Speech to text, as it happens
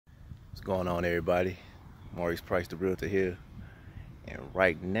What's going on, everybody? Maurice Price, the Realtor here, and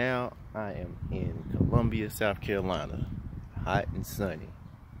right now I am in Columbia, South Carolina. Hot and sunny,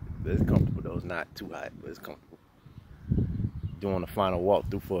 but it's comfortable though. It's not too hot, but it's comfortable. Doing a final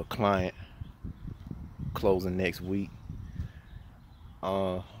walkthrough for a client, closing next week.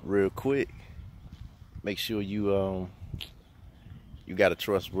 Real quick, make sure you got a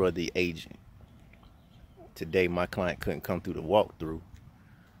trustworthy agent. Today my client couldn't come through the walkthrough,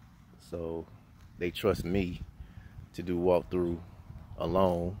 so they trust me to do walkthrough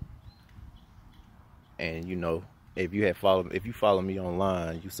alone. And you know, if you follow me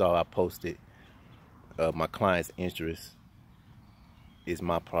online, you saw I posted my client's interest is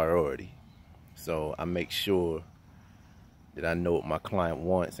my priority. So I make sure that I know what my client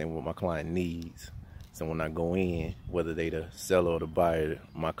wants and what my client needs. So when I go in, whether they the seller or the buyer,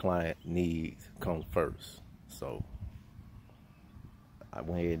 my client needs come first. So I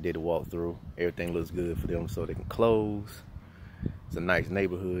went ahead and did a walkthrough. Everything looks good for them so they can close. It's a nice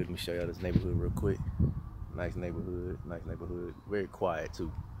neighborhood. Let me show y'all this neighborhood real quick. Nice neighborhood, nice neighborhood. Very quiet too.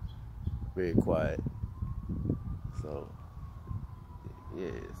 Very quiet. So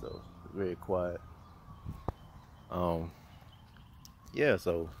yeah, so very quiet. Yeah,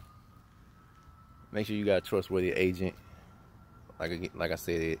 so make sure you got a trustworthy agent. Like I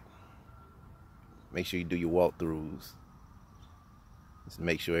said, make sure you do your walkthroughs. Just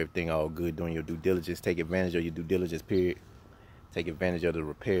make sure everything all good during your due diligence. Take advantage of your due diligence period. Take advantage of the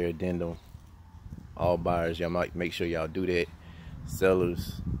repair addendum. All buyers, y'all might make sure y'all do that.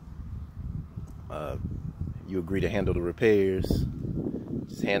 Sellers, you agree to handle the repairs.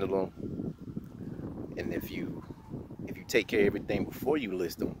 Just handle them. And if you take care of everything before you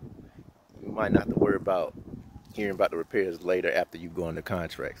list them, you might not have to worry about hearing about the repairs later after you go under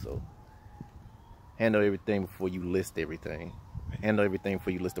contract. So handle everything before you list everything. Handle everything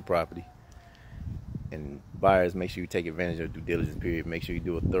before you list the property. And buyers, make sure you take advantage of the due diligence period. Make sure you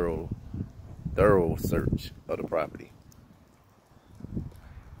do a thorough search of the property.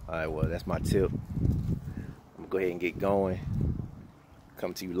 Alright, well, that's my tip. I'm gonna go ahead and get going.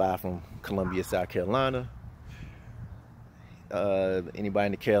 Come to you live from Columbia, South Carolina. Anybody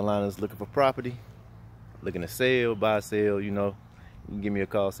in the Carolinas looking for property, looking to sell, buy, sell, you know, you can give me a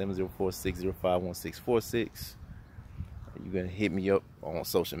call, 704-605-1646. You can hit me up on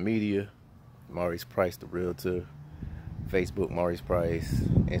social media, Maurice Price, the Realtor, Facebook, Maurice Price,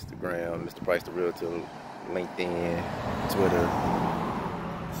 Instagram, Mr. Price, the Realtor, LinkedIn, Twitter.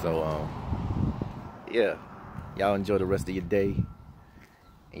 So, yeah, y'all enjoy the rest of your day,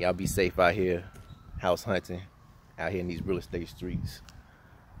 and y'all be safe out here, house hunting, out here in these real estate streets.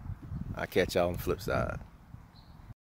 I'll catch y'all on the flip side.